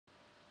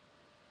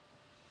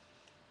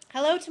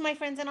Hello to my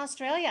friends in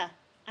Australia.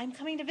 I'm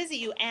coming to visit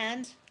you,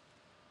 and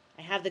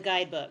I have the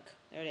guidebook.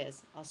 There it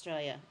is,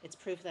 Australia. It's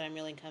proof that I'm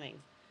really coming.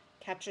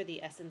 Capture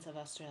the essence of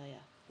Australia.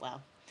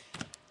 Well,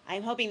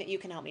 I'm hoping that you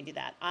can help me do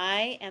that.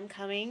 I am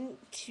coming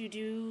to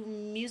do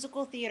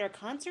musical theater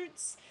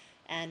concerts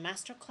and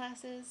master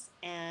classes,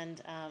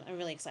 and I'm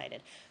really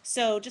excited.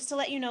 So, just to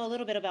let you know a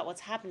little bit about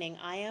what's happening,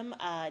 I am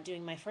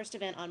doing my first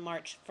event on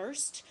March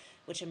 1st,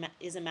 which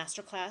is a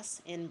master class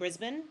in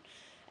Brisbane.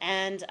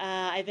 And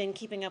I've been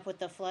keeping up with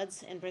the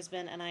floods in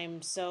Brisbane, and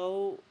I'm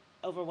so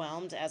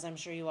overwhelmed, as I'm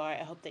sure you are.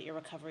 I hope that your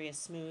recovery is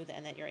smooth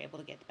and that you're able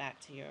to get back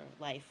to your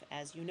life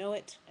as you know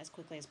it as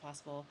quickly as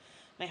possible.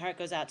 My heart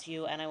goes out to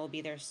you, and I will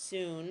be there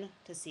soon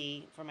to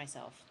see for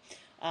myself.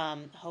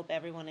 Hope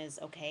everyone is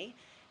okay.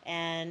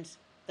 And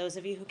those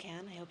of you who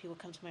can, I hope you will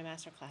come to my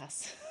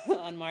masterclass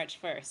on March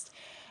 1st.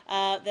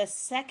 The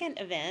second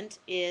event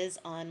is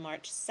on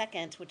March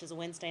 2nd, which is a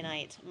Wednesday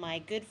night. My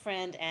good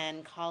friend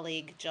and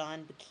colleague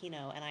John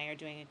BUCCHINO and I are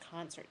doing a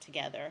concert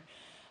together.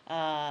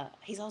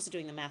 He's also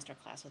doing the master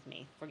class with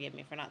me. Forgive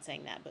me for not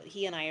saying that, but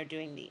he and I are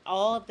doing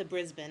all of the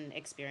Brisbane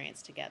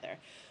experience together.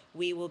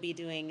 We will be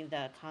doing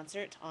the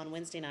concert on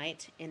Wednesday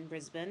night in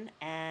Brisbane,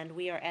 and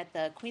we are at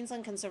the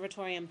Queensland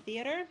Conservatorium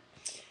Theatre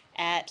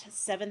at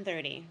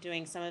 7:30,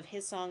 doing some of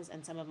his songs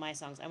and some of my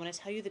songs. I want to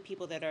tell you the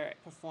people that are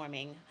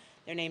performing.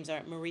 Their names are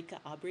Marika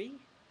Aubry,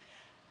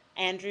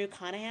 Andrew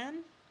Conahan,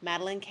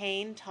 Madeline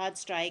Kane, Todd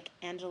Strike,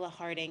 Angela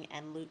Harding,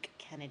 and Luke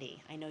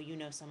Kennedy. I know you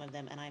know some of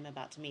them, and I'm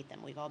about to meet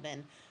them. We've all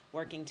been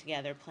working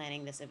together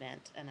planning this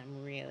event, and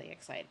I'm really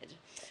excited.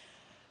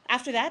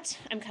 After that,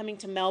 I'm coming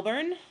to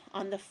Melbourne.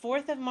 On the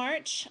 4th of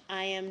March,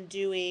 I am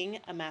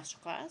doing a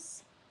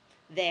masterclass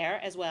there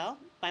as well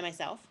by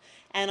myself.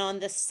 And on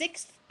the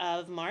 6th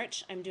of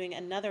March, I'm doing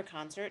another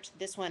concert.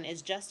 This one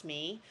is just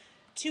me,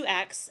 two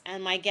acts,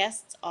 and my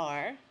guests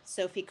are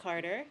Sophie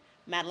Carter,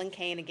 Madeline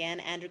Kane again,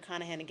 Andrew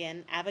Conahan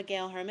again,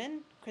 Abigail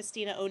Herman,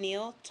 Christina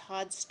O'Neill,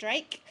 Todd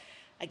Strike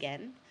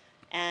again,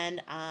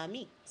 and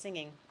me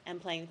singing and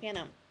playing the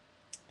piano.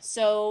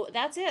 So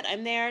that's it.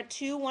 I'm there.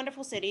 Two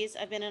wonderful cities.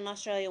 I've been in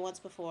Australia once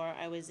before.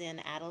 I was in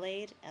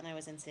Adelaide and I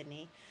was in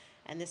Sydney.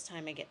 And this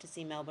time I get to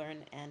see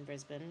Melbourne and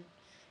Brisbane.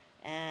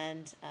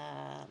 And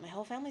my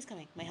whole family's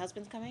coming. My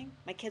husband's coming.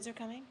 My kids are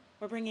coming.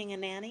 We're bringing a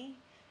nanny.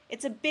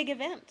 It's a big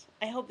event.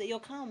 I hope that you'll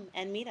come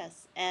and meet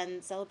us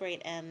and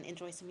celebrate and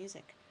enjoy some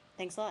music.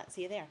 Thanks a lot.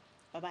 See you there.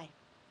 Bye bye.